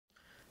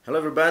Hello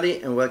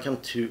everybody and welcome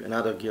to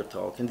another gear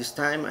talk, and this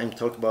time I'm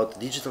talking about the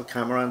digital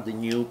camera, the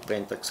new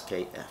Pentax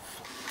KF.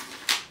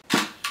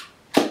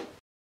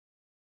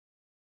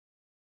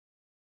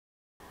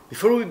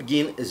 Before we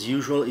begin, as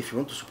usual, if you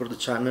want to support the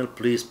channel,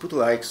 please put a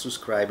like,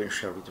 subscribe and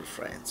share with your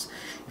friends.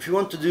 If you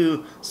want to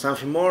do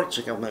something more,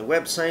 check out my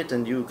website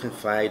and you can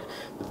find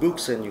the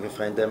books, and you can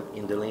find them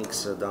in the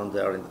links down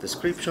there in the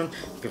description.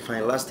 You can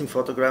find Lasting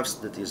Photographs,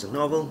 that is a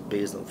novel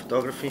based on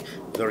photography,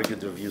 very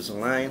good reviews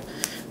online,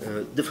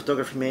 the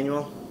photography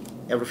manual,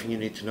 everything you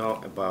need to know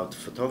about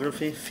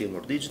photography, film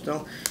or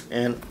digital,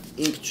 and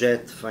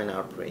inkjet fine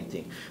art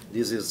printing.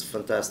 This is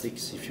fantastic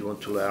if you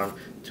want to learn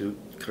to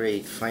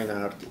create fine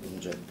art in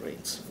jet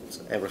prints.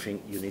 It's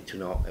everything you need to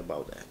know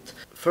about that.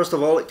 First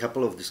of all, a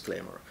couple of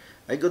disclaimers.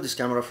 I got this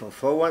camera from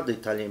Fowa, the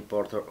Italian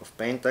importer of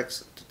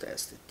Pentax, to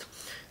test it.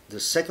 The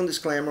second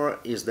disclaimer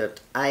is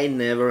that I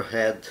never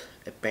had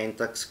a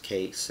Pentax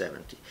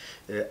K70.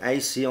 I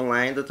see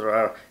online that there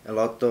are a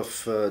lot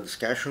of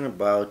discussion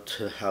about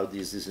how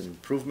this is an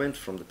improvement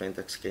from the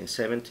Pentax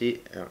K70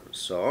 and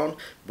so on,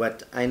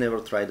 but I never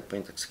tried the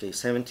Pentax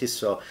K70,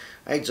 so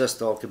I just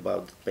talk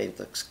about the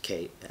Pentax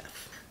KF.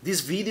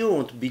 This video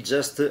won't be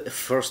just a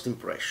first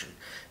impression.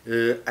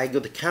 I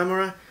got the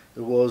camera.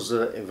 It was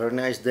a very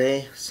nice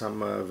day, some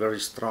very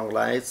strong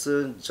lights,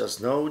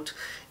 just note,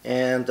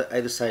 and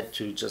I decided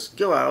to just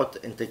go out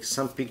and take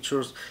some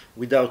pictures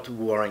without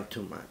worrying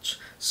too much.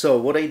 So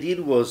what I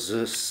did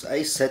was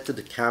I set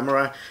the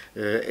camera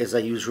as I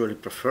usually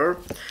prefer,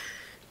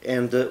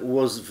 and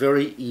was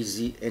very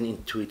easy and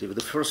intuitive.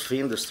 The first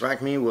thing that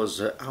struck me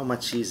was how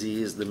much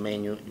easy is the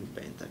menu in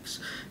Pentax.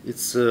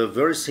 It's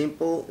very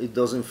simple, it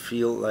doesn't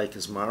feel like a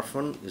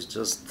smartphone, it's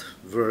just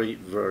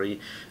very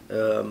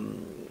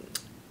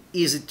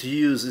easy to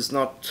use. It's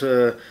not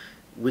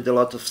with a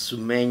lot of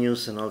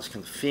submenus and all these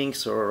kind of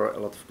things or a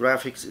lot of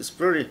graphics. It's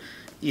very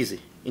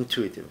easy,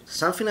 intuitive.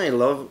 Something I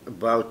love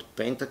about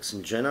Pentax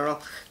in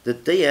general,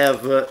 that they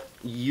have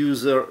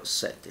user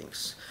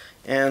settings,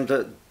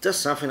 and that's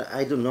something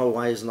I don't know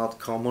why it's not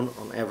common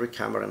on every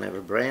camera and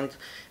every brand,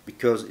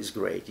 because it's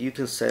great. You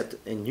can set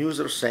a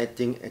user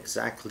setting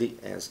exactly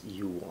as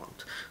you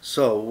want.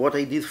 So what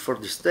I did for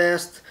this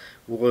test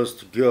was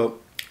to go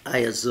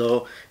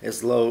ISO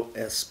as low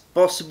as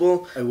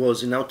possible. I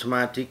was in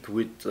automatic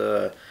with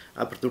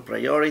aperture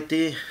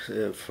priority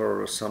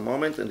for some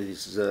moment, and it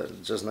is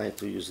just nice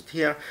to use it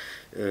here.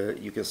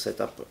 You can set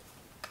up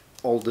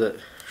all the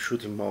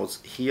shooting modes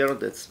here,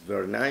 that's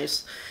very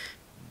nice,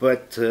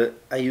 but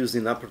I used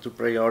in aperture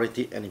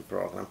priority and in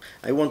program.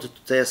 I wanted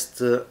to test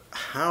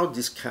how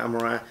this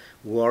camera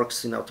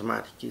works in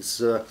automatic. It's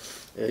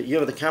you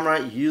have the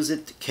camera, use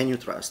it, can you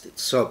trust it?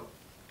 So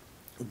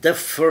the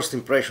first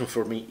impression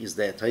for me is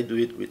that I do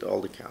it with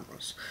all the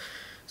cameras.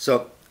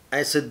 So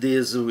I set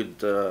this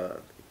with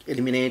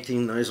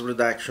eliminating noise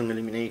reduction,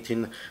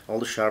 eliminating all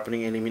the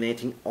sharpening,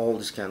 eliminating all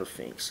these kind of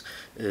things.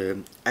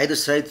 I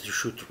decided to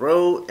shoot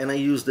RAW, and I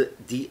used the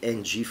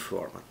DNG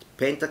format.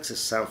 Pentax is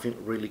something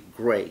really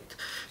great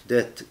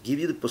that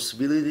gives you the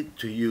possibility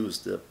to use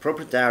the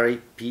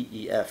proprietary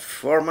PEF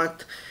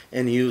format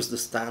and use the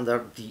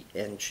standard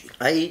DNG.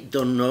 I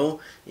don't know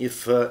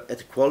if at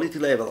the quality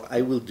level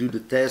I will do the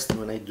test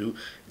when I do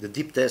the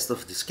deep test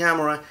of this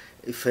camera,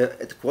 if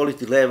at the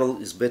quality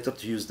level it's better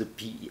to use the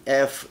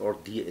PEF or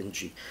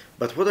DNG.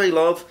 But what I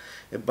love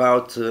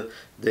about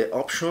the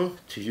option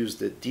to use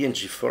the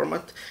DNG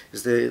format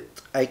is that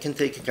I can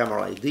take a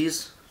camera like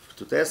this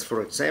to test.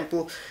 For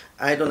example,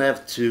 I don't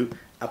have to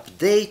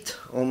update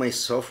all my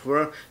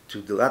software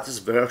to the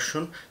latest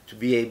version to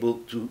be able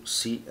to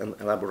see and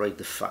elaborate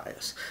the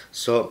files.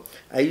 So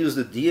I use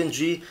the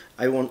DNG.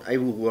 I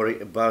will worry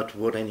about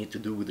what I need to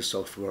do with the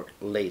software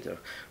later.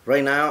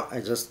 Right now I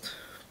just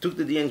took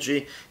the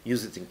DNG,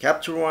 used it in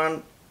Capture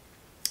One,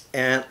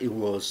 and it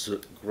was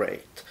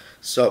great.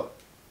 So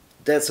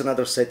that's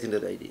another setting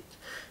that I did.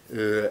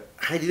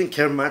 I didn't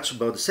care much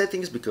about the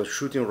settings because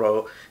shooting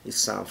RAW is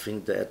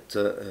something that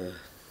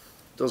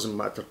doesn't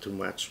matter too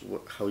much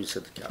how you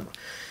set the camera.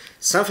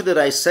 Something that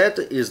I set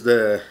is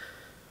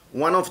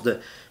one of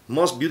the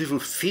most beautiful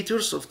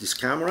features of this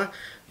camera,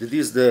 that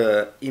is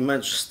the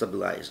image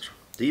stabilizer.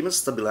 The image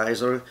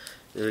stabilizer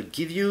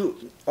gives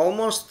you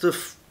almost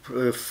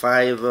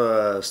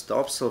 5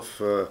 stops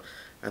of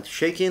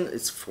anti-shaking.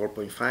 It's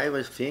 4.5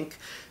 I think,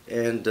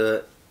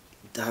 and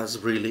does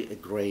really a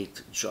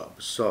great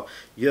job. So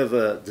you have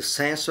the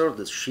sensor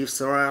that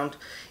shifts around,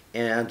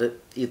 and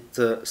it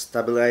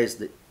stabilizes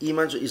the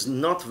image. Is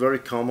not very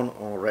common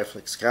on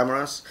reflex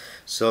cameras,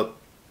 so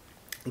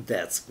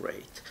that's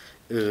great.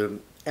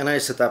 And I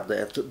set up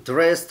that. The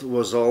rest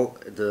was all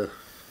the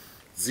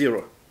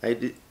zero. I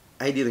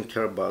didn't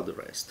care about the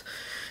rest.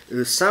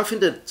 Something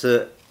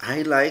that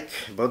I like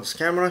about this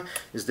camera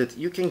is that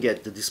you can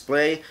get the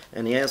display,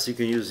 and yes, you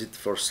can use it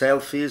for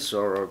selfies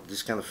or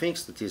these kind of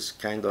things. That is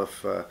kind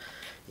of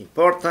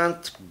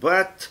important,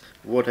 but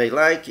what I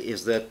like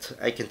is that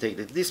I can take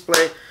the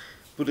display,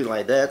 put it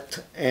like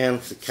that,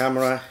 and the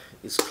camera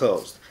is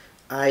closed.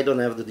 I don't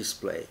have the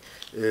display.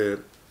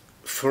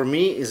 For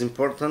me, it's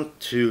important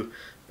to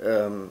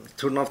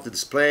turn off the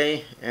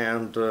display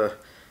and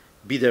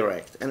be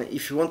direct. And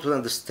if you want to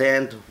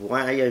understand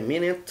why I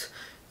mean it,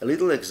 a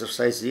little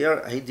exercise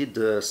here. I did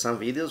some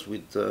videos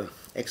with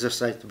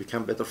exercise to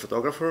become better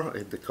photographer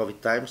at the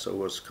COVID time, so it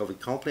was COVID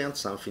compliant,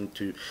 something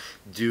to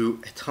do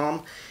at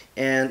home,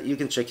 and you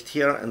can check it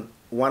here, and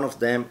one of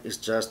them is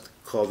just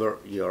cover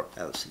your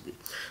LCD.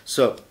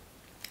 So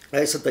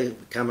I set the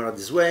camera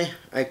this way,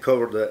 I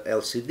covered the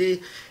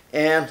LCD,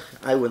 and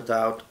I went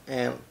out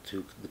and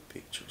took the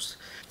pictures.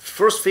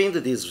 First thing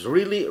that is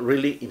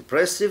really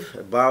impressive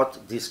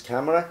about this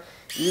camera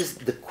is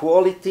the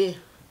quality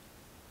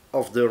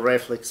of the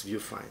reflex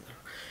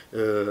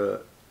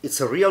viewfinder. It's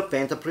a real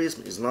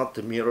pentaprism, it's not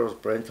a mirror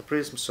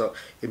pentaprism, so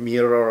a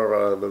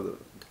mirror,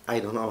 I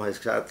don't know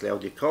exactly how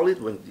you call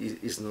it when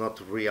it is not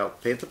real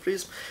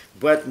pentaprism,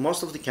 but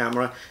most of the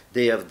camera,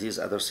 they have this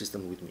other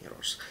system with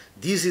mirrors.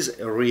 This is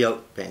a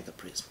real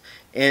pentaprism,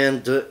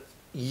 and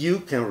you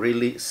can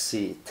really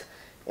see it.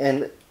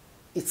 And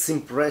it's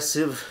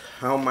impressive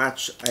how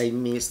much I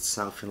missed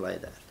something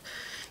like that.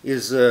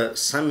 Is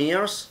some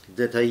years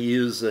that I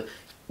use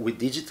with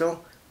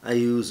digital, I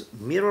use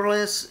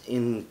mirrorless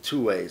in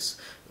two ways.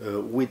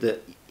 With the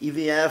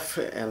EVF,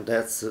 and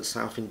that's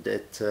something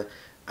that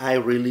I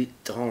really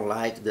don't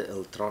like, the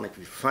electronic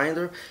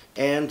viewfinder,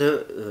 and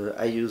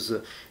I use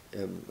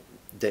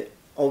the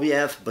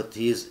OVF, but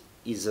is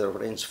a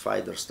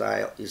rangefinder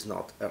style, is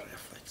not a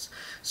reflex.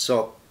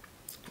 So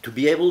to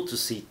be able to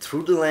see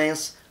through the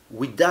lens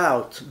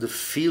without the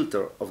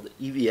filter of the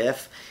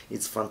EVF,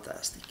 it's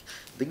fantastic.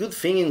 The good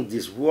thing in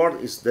this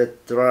world is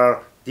that there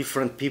are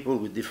different people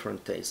with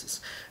different tastes.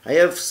 I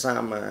have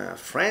some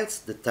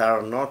friends that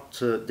are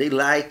not, they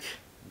like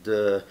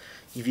the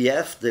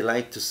EVF, they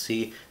like to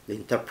see the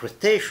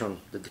interpretation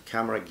that the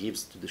camera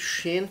gives to the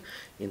sheen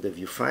in the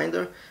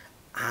viewfinder.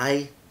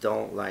 I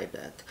don't like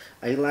that.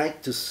 I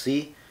like to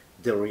see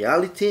the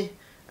reality,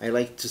 I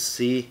like to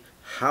see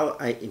how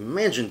I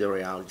imagine the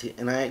reality,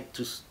 and I like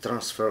to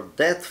transfer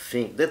that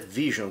thing, that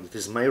vision, that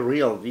is my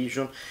real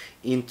vision,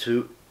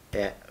 into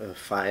a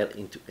file,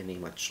 into an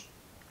image.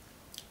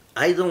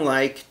 I don't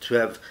like to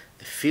have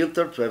a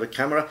filter, to have a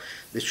camera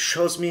that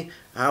shows me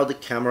how the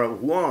camera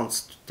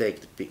wants to take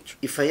the picture.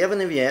 If I have an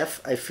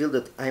EVF, I feel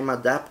that I'm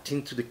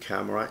adapting to the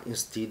camera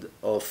instead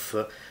of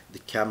the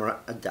camera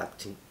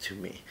adapting to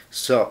me.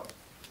 So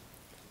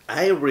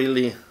I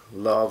really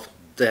love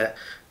the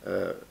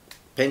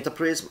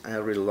pentaprism, I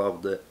really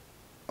love the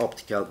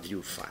optical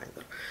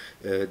viewfinder.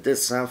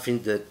 That's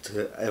something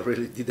that I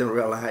really didn't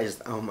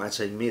realize how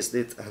much I missed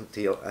it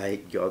until I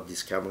got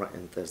this camera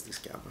and tested this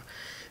camera.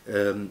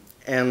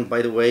 And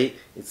by the way,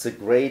 it's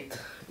great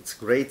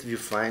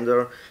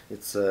viewfinder.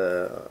 It's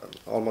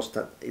almost,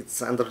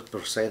 it's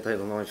 100%. I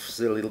don't know if it's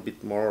a little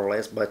bit more or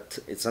less, but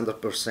it's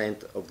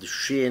 100% of the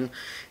sheen,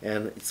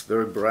 and it's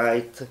very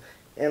bright.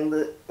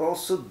 And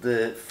also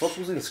the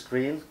focusing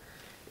screen,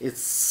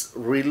 it's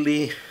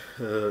really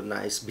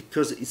nice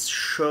because it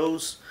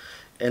shows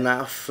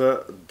enough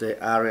the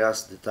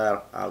areas that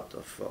are out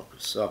of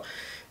focus. So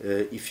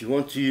if you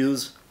want to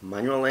use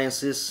manual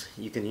lenses,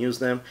 you can use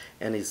them,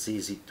 and it's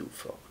easy to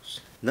focus.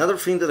 Another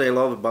thing that I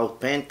love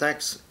about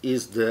Pentax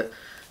is the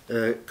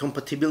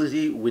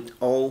compatibility with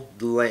all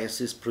the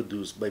lenses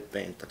produced by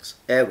Pentax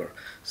ever.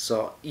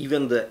 So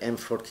even the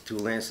M42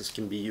 lenses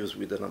can be used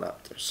with an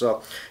adapter.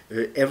 So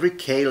every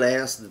K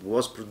lens that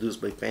was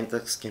produced by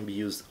Pentax can be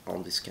used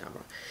on this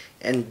camera,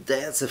 and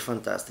that's a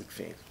fantastic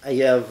thing. I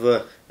have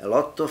a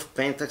lot of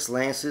Pentax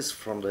lenses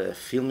from the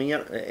film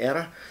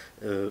era,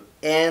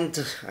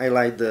 and I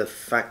like the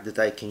fact that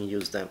I can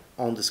use them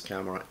on this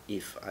camera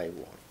if I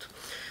want.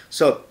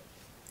 So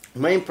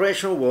my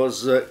impression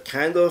was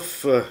kind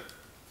of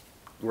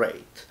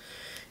great.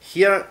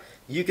 Here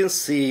you can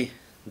see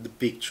the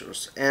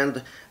pictures,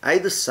 and I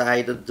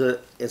decided,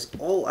 as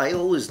I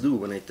always do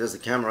when I test the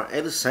camera,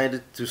 I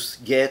decided to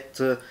get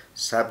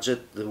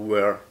subjects that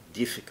were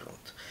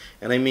difficult.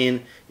 And I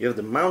mean, you have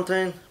the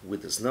mountain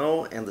with the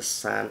snow and the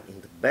sun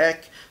in the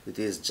back that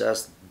is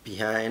just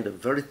behind a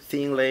very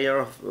thin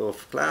layer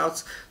of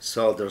clouds,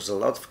 so there's a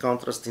lot of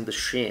contrast in the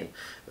sheen.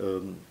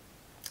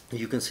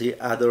 You can see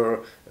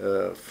other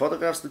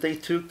photographs that I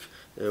took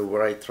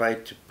where I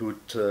tried to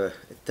put a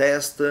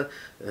test, the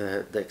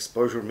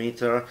exposure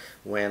meter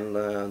when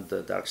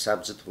the dark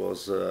subject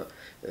was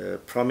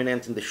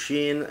prominent in the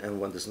sheen and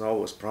when the snow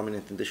was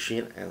prominent in the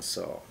sheen, and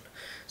so on.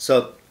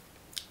 So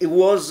it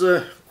was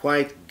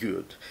quite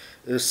good.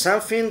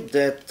 Something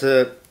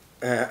that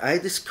I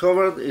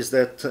discovered is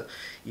that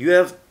you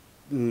have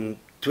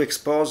to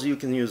expose, you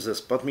can use a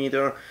spot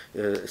meter,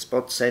 a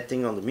spot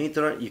setting on the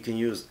meter. You can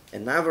use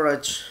an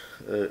average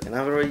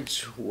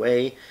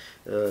way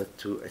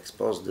to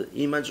expose the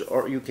image,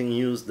 or you can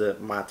use the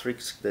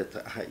matrix that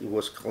it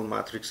was called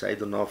matrix. I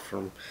don't know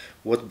from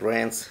what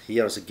brands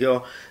years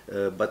ago,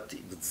 but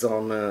it's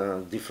on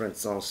a different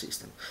zone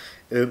system.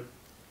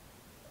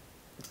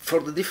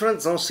 For the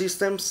different zone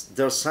systems,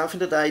 there's something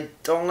that I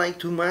don't like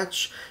too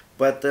much,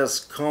 but that's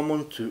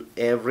common to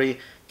every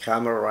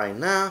camera right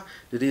now.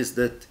 That is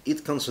that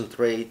it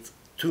concentrates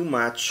too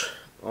much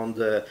on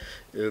the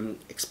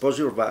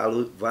exposure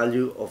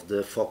value of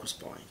the focus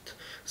point.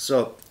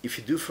 So if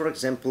you do, for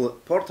example,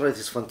 portrait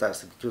is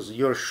fantastic because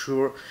you're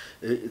sure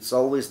it's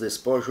always the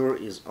exposure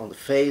is on the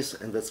face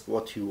and that's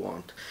what you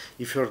want.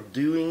 If you're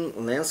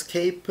doing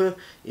landscape,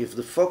 if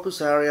the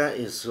focus area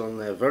is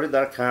on a very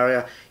dark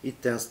area,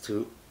 it tends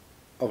to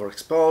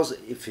overexpose.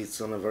 If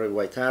it's on a very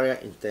white area,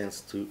 it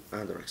tends to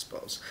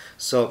underexpose.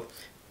 So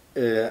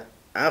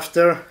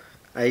after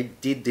I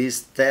did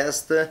this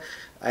test,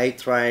 I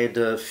tried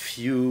a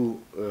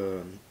few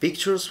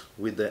pictures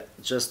with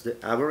just the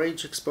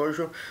average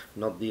exposure,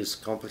 not these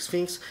complex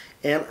things,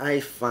 and I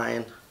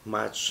find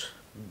much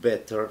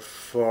better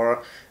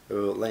for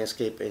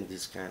landscape and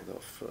this kind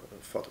of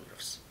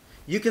photographs.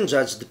 You can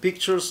judge the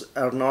pictures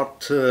are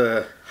not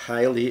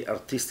highly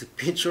artistic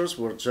pictures,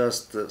 were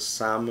just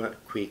some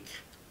quick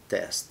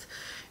test,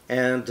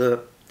 and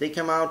they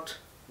come out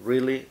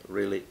really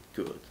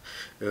good.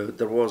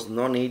 There was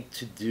no need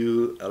to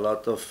do a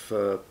lot of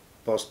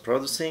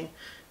post-producing.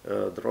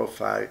 The raw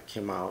file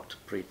came out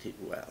pretty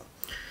well.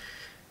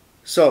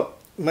 So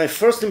my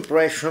first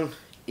impression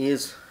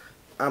is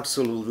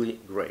absolutely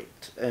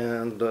great,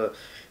 and the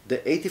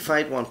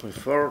 85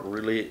 1.4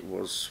 really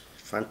was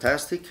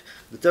fantastic.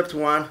 The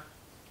 31,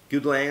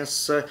 good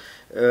lens.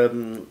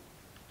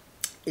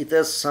 It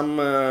has some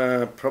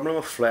problem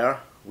of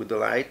flare with the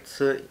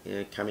light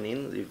coming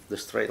in, if the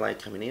straight light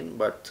coming in,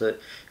 but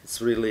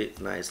it's really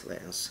nice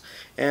lens.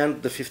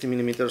 And the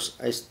 50mm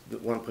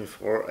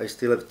 1.4, I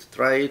still have to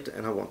try it,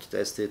 and I want to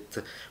test it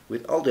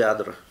with all the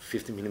other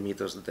 50mm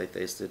that I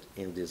tested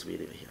in this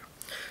video here.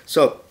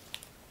 So,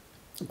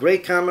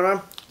 great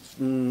camera,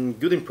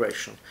 good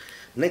impression.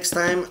 Next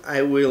time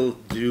I will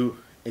do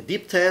a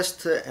deep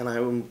test, and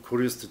I'm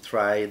curious to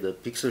try the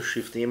pixel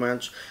shift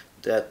image.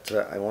 That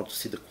I want to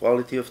see the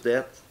quality of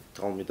that.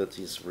 Told me that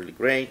is really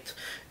great,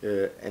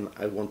 and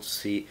I want to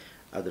see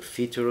other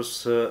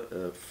features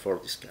for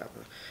this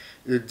camera.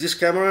 This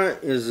camera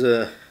is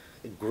a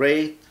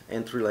great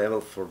entry level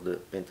for the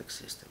Pentax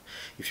system.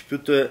 If you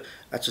put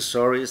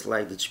accessories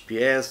like the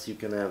GPS, you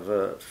can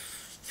have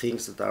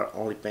things that are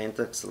only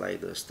Pentax,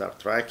 like the star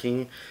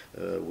tracking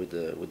with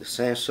the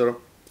sensor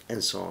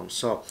and so on.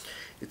 So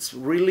it's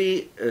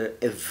really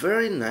a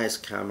very nice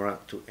camera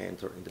to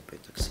enter in the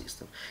Pentax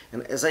system.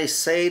 And as I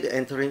said,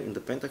 entering in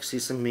the Pentax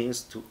system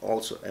means to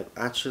also have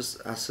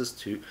access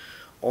to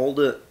all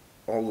the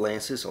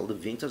lenses, all the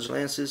vintage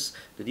lenses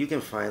that you can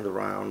find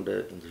around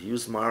in the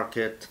used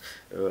market,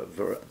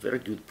 very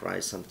good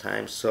price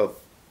sometimes. So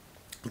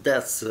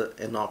that's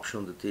an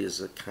option that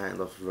is kind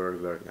of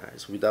very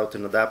nice. Without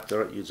an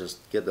adapter, you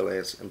just get the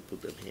lens and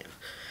put them here.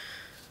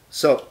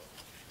 So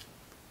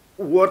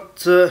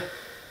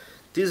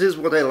this is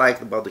what I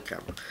liked about the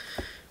camera.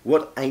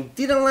 What I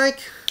didn't like,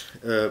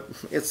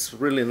 it's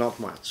really not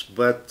much,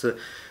 but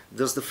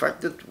there's the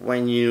fact that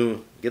when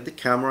you get the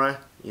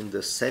camera in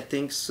the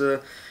settings,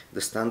 the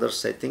standard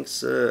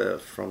settings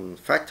from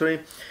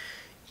factory,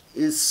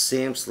 it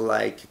seems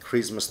like a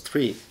Christmas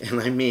tree. And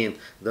I mean,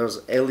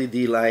 there's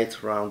LED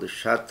light around the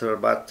shutter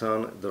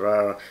button, there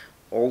are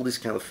all these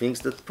kind of things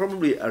that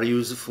probably are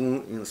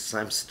useful in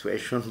some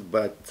situation,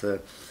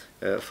 but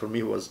for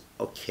me was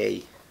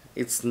okay.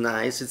 It's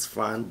nice, it's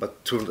fun,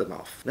 but turn them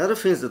off. Another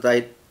thing that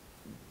I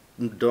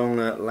don't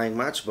like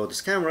much about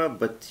this camera,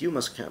 but you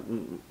must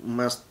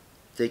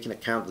take in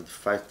account that the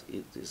fact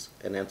it is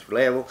an entry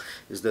level,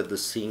 is that the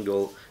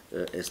single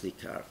SD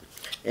card.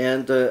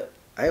 And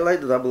I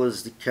like the double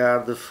SD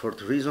card for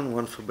the reason,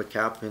 one for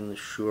backup, and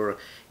sure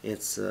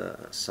it's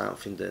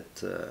something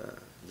that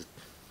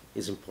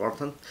is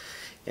important.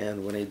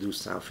 And when I do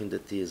something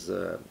that is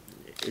a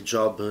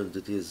job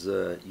that is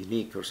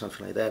unique or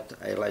something like that,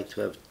 I like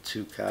to have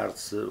two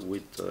cards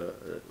with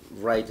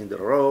right in the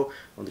row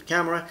on the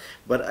camera.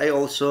 But I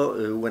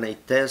also, when I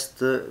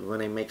test,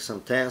 when I make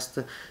some tests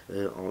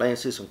on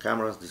lenses, on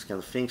cameras, these kind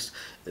of things,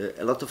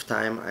 a lot of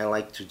time I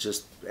like to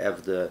just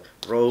have the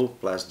RAW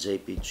plus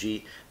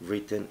JPG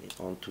written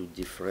onto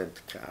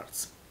different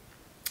cards.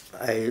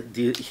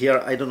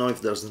 Here I don't know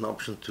if there's an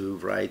option to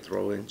write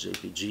RAW and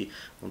JPG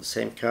on the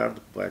same card,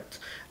 but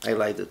I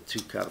like the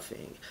two card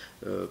thing.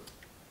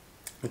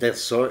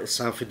 That's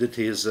something that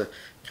is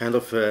kind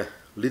of a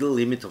little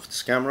limit of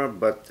this camera,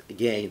 but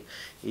again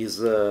is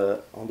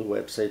on the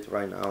website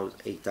right now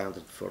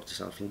 $840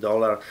 something,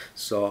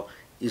 so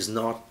is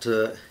not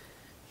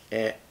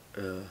a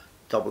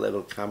top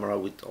level camera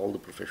with all the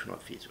professional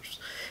features.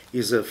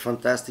 Is a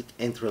fantastic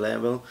entry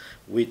level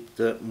with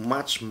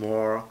much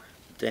more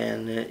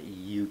than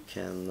you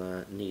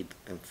can need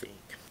and think.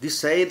 This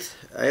said,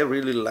 I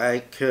really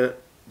like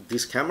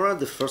this camera.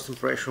 The first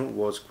impression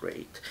was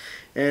great,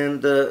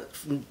 and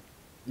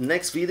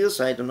next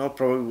videos, I don't know,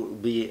 probably will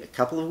be a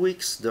couple of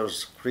weeks.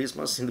 There's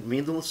Christmas in the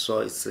middle, so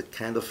it's a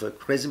kind of a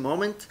crazy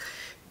moment,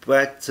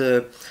 but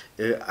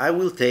I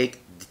will take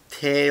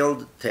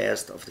detailed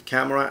test of the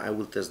camera. I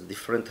will test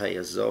different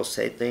ISO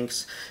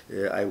settings.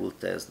 I will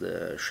test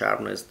the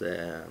sharpness,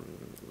 the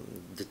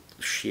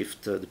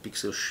shift, the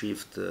pixel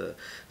shift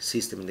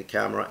system in the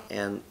camera,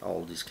 and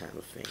all these kind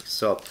of things.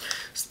 So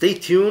stay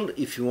tuned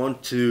if you want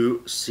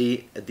to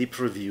see a deep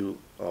review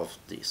of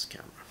this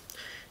camera.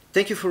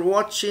 Thank you for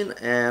watching,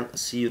 and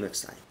see you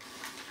next time.